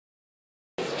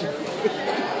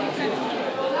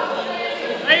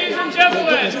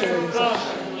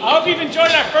hope you've enjoyed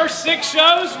our first 6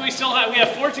 shows. We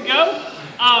have 4 to go.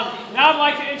 Now I'd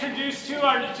like to introduce two of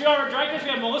our directors. We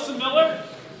have Melissa Miller.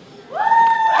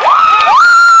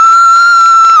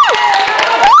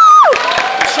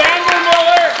 Chandler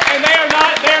Miller, and they are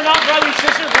not brother and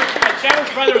sister.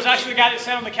 Chandler's brother was actually the guy that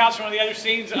sat on the couch in one of the other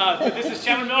scenes. But this is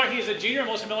Chandler Miller. He's a junior.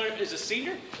 Melissa Miller is a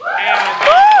senior. And why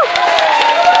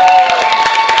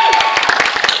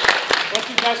don't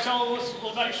you guys tell us a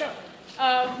little about your show?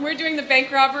 We're doing the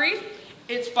Bank Robbery.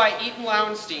 It's by Eitan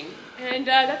Loewenstein. And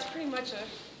that's pretty much an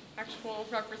actual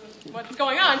representation of what's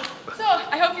going on. So,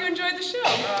 I hope you enjoyed the show.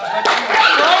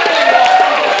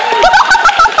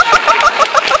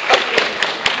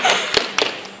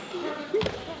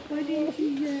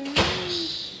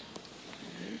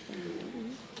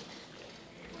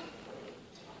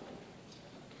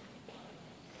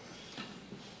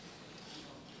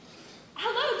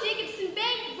 Hello, Jacobson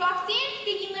Bank. Roxanne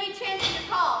speaking. Let me transfer your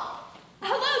call.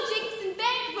 Hello, Jacobson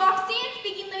Bank. Roxanne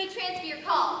speaking. Let me transfer your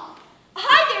call.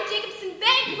 Hi there, Jacobson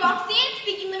Bank. Roxanne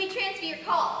speaking. Let me transfer your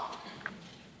call.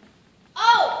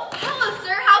 Oh, hello,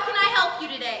 sir. How can I help you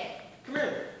today? Come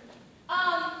here.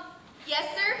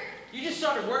 Yes, sir? You just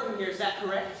started working here, is that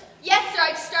correct? Yes, sir.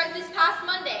 I just started this past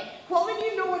Monday. Well, then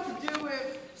you know what to do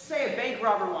if, say, a bank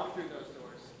robber walked through those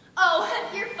doors. Oh,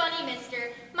 you're funny,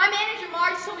 mister. My manager,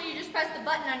 Marge, told me to just press the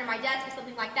button under my desk if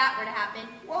something like that were to happen.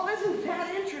 Well, isn't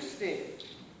that interesting?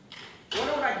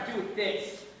 Wonder what I can do with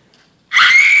this.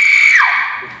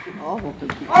 Oh.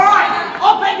 Alright,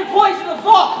 I'll bank your boys in the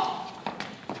vault!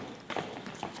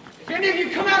 If any of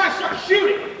you come out, I start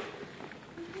shooting!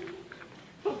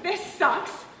 This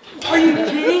sucks. Are you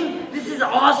kidding? This is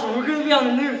awesome. We're gonna be on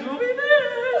the news. We'll be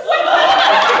famous. Let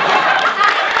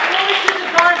me get the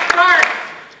guards first!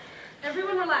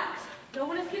 Everyone relax. No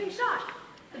one is getting shot.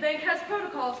 The bank has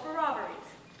protocols for robberies.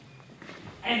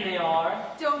 And they are.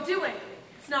 Don't do it.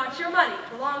 It's not your money. It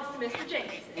belongs to Mr.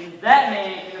 Jacobson. And that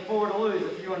man can afford to lose a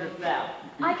few $100,000.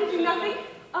 I can do nothing.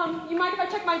 You mind if I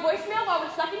check my voicemail while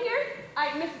we're stuck in here?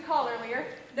 I missed a call earlier.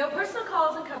 No personal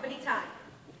calls in company time.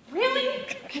 Really?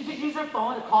 Could you use our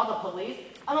phone to call the police?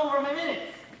 I'm over my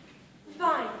minutes.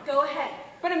 Fine, go ahead.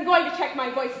 But I'm going to check my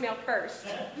voicemail first.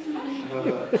 There's no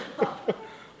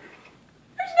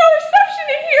reception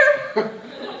in here.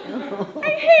 I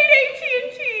hate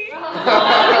AT&T.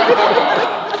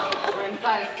 We're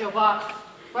inside a steel box.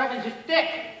 Weapons just thick.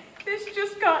 This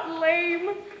just got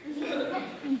lame.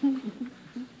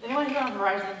 Anyone here on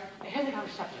Verizon? I hear they got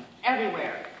reception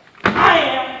everywhere. I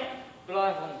am! But I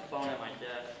have one phone at my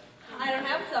desk. I don't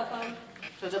have a cell phone.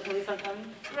 So the police aren't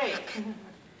coming? Great.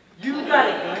 You got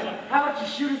it, gun. How about you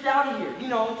shoot us out of here? You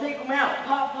know, take them out.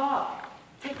 Pop, pop.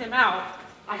 Take them out?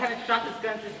 I haven't shot this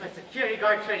gun since my security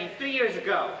guard training 3 years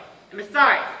ago. And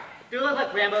besides, do I look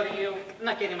like Rambo to you? I'm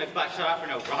not getting my butt shot for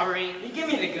no robbery. You give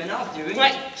me the gun, I'll do it.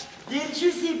 What? Didn't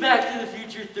you see Back to the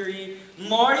Future 3?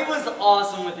 Marty was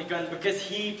awesome with the gun because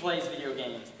he plays video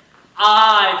games.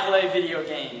 I play video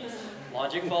games.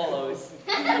 Logic follows.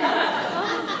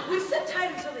 We sit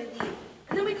tight until they leave,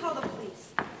 and then we call the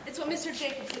police. It's what Mr.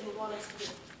 Jacobson would want us to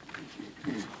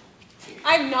do.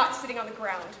 I'm not sitting on the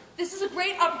ground. This is a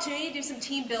great opportunity to do some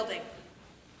team building.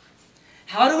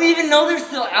 How do we even know they're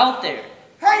still out there?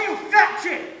 Hey, you fat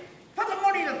chick! Put the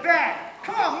money in the bag!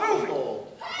 Come on, move it!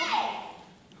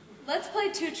 Let's play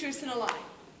 2 truths and a lie.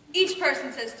 Each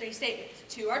person says 3 statements.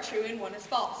 2 are true and 1 is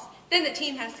false. Then the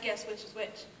team has to guess which is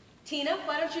which. Tina,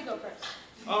 why don't you go first?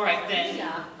 All right, then.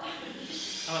 I'm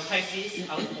a Pisces.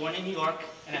 I was born in New York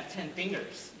and have 10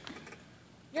 fingers.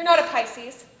 You're not a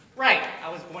Pisces. Right. I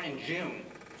was born in June.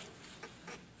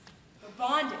 We're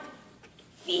bonded.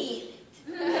 Feel it.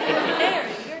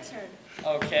 Aaron, your turn.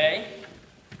 Okay.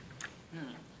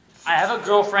 I have a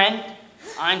girlfriend.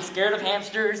 I'm scared of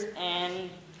hamsters, and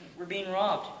we're being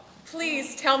robbed.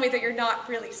 Please tell me that you're not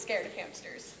really scared of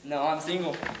hamsters. No, I'm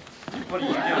single. What are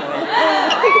you doing?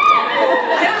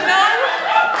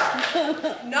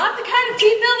 Not the kind of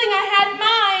team building I had in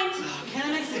mind. Can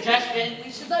I make a suggestion?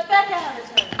 We should let Becca have her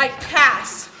turn. I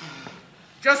pass.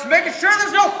 Just making sure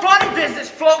there's no funny business,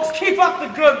 folks. Keep up the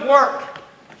good work.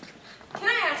 Can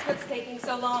I ask what's taking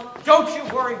so long? Don't you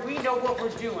worry, we know what we're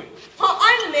doing. Well,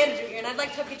 I'm the manager here, and I'd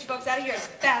like to get you folks out of here as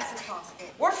fast as possible.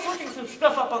 We're looking some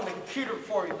stuff up on the computer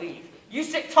before we leave. You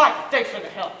sit tight. Thanks for the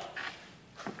help.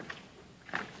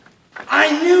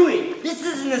 I knew it! This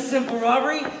isn't a simple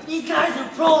robbery. These guys are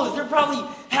pros. They're probably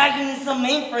hacking in some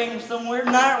mainframe somewhere,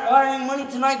 not wiring money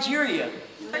to Nigeria.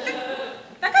 That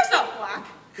guy's not black.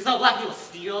 Because all black people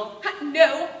steal?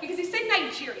 No, because he said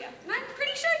Nigeria, and I'm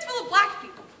pretty sure it's full of black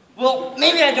people. Well,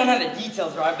 maybe I don't have the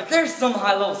details right, but there's some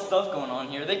high-level stuff going on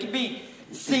here. They could be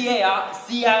CIA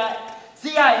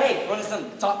CIA, one of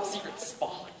some top secret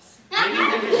spies. Maybe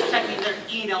they're just checking their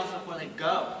emails before they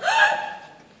go.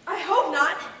 I hope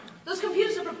not. Those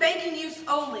computers are for banking use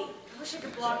only. I wish I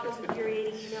could block those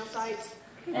infuriating email sites.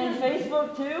 And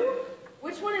Facebook too?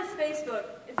 Which one is Facebook?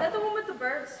 Is that the one with the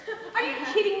birds? Are you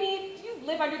kidding me? Do you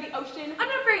live under the ocean? I'm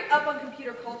not very up on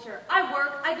computer culture. I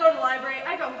work, I go to the library,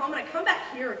 I go home, and I come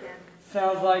back here again.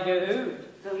 Sounds like a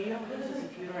hoot. So you don't use a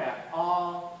computer at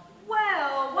all?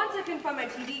 Well, once I couldn't find my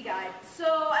TV guide,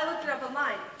 so I looked it up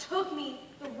online. Took me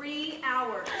 3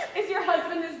 hours. Is your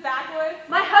husband this backwoods?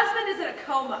 My husband is in a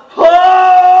coma.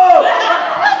 Oh!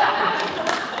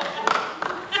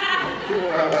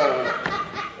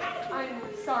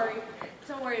 I'm sorry.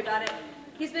 Don't worry about it.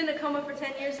 He's been in a coma for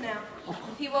 10 years now.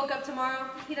 If he woke up tomorrow,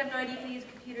 he'd have no idea how to use a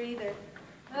computer either.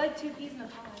 I like 2 peas in a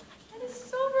pod. That is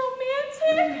so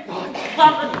romantic.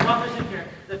 Robbers in here,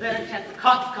 the better chance the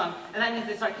cops come, and that means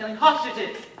they start killing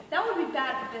hostages. That would be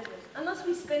bad for business, unless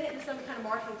we spin it into some kind of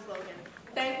marketing slogan.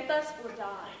 Bank with us or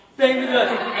die. Bank with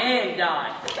us and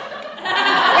die.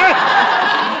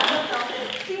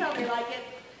 See how they like it.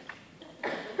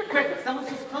 Quick, someone's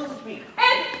just close with me.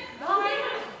 And die.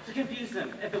 To confuse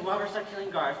them, if the robbers start killing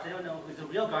guards, they don't know who's the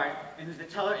real guard and who's the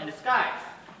teller in disguise.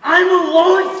 I'm a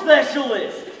lawn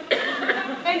specialist.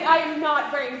 And I am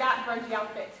not wearing that grungy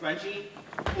outfit. Grungy?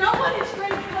 No one is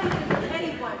trading places with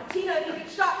anyone. Tina, if you get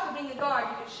shot for being a guard,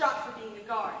 you get shot for being a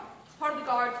guard. It's part of the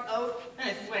guard's oath. And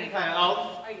it's any kind of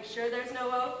oath. Are you sure there's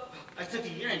no oath? I took a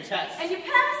urine test. And you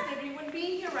passed it, or you wouldn't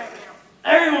be here right now.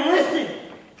 Everyone listen.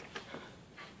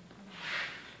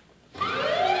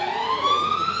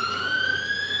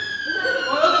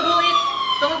 Oil the police!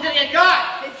 Someone's gonna get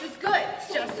got! This is good.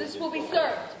 Justice will be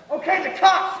served. Okay, the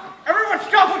cops! Everyone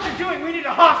stop what you're doing! We need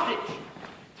a hostage!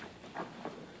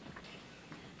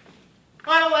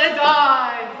 I don't want to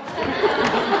die!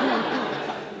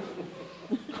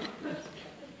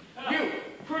 You,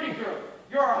 pretty girl,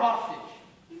 you're our hostage.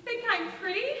 You think I'm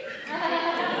pretty?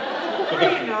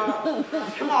 Pretty enough.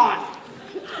 Come on.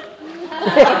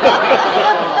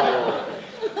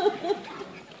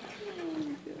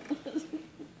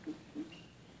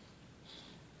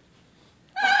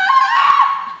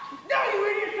 No, you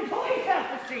idiots! The police have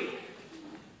to see.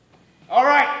 All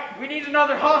right, we need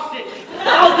another hostage.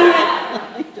 I'll do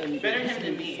it! Better him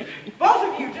than me.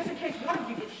 Both of you, just in case one of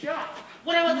you gets shot.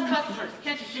 What about the customers?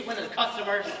 Can't you shoot one of the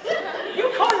customers?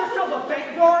 You call yourself a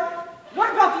bank guard? What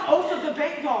about the oath of the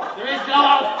bank guard? There is no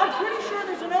oath! I'm pretty sure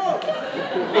there's an oath.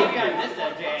 Maybe I missed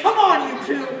that day. Come on, you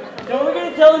two. Don't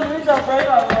forget to tell the news how brave I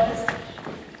was.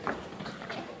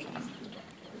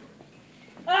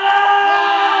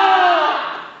 Ah!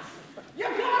 You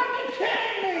gotta be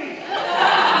kidding me!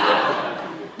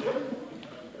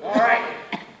 All right.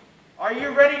 Are you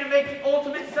ready to make the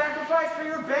ultimate sacrifice for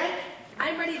your bank?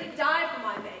 I'm ready to die for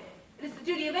my bank. It is the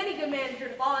duty of any good manager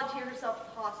to volunteer herself as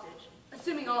hostage,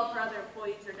 assuming all of her other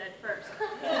employees are dead first.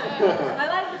 My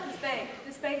life is this bank.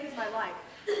 This bank is my life.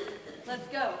 Let's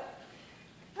go.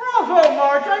 Bravo,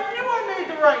 Marge. I knew I made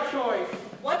the right choice.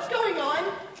 What's going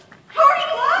on? How are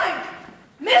you alive?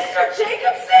 Mr.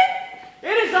 Jacobson?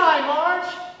 It is I,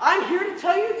 Marge. I'm here to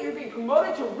tell you that you're being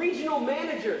promoted to regional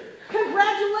manager.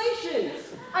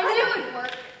 Congratulations. I knew it would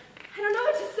work. I don't know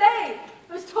what to say.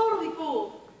 I was totally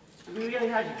fooled. We really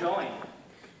had you going.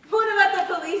 What about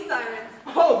the police sirens?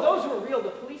 Oh, those were real. The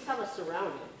police have us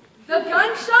surrounded. The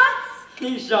gunshots?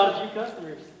 He shot a few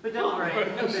customers. But don't worry,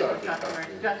 no business customers,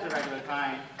 just the regular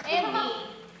kind. And me.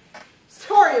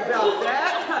 Sorry about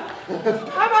that.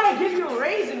 How about I give you a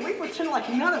raise and we pretend like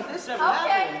none of this ever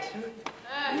happened?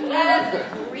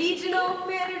 As regional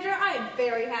manager, I am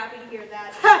very happy to hear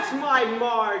that. That's my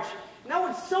Marge. Now,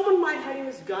 would someone mind hiding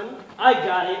this gun? I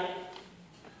got it.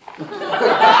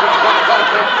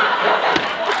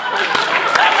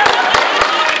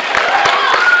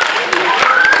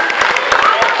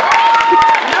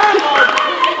 Now, Marge,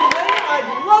 I'd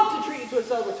love to treat you to a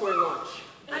celebratory lunch.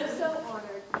 I'm so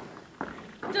honored.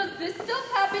 Does this stuff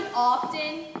happen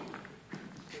often?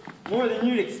 More than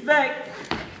you'd expect.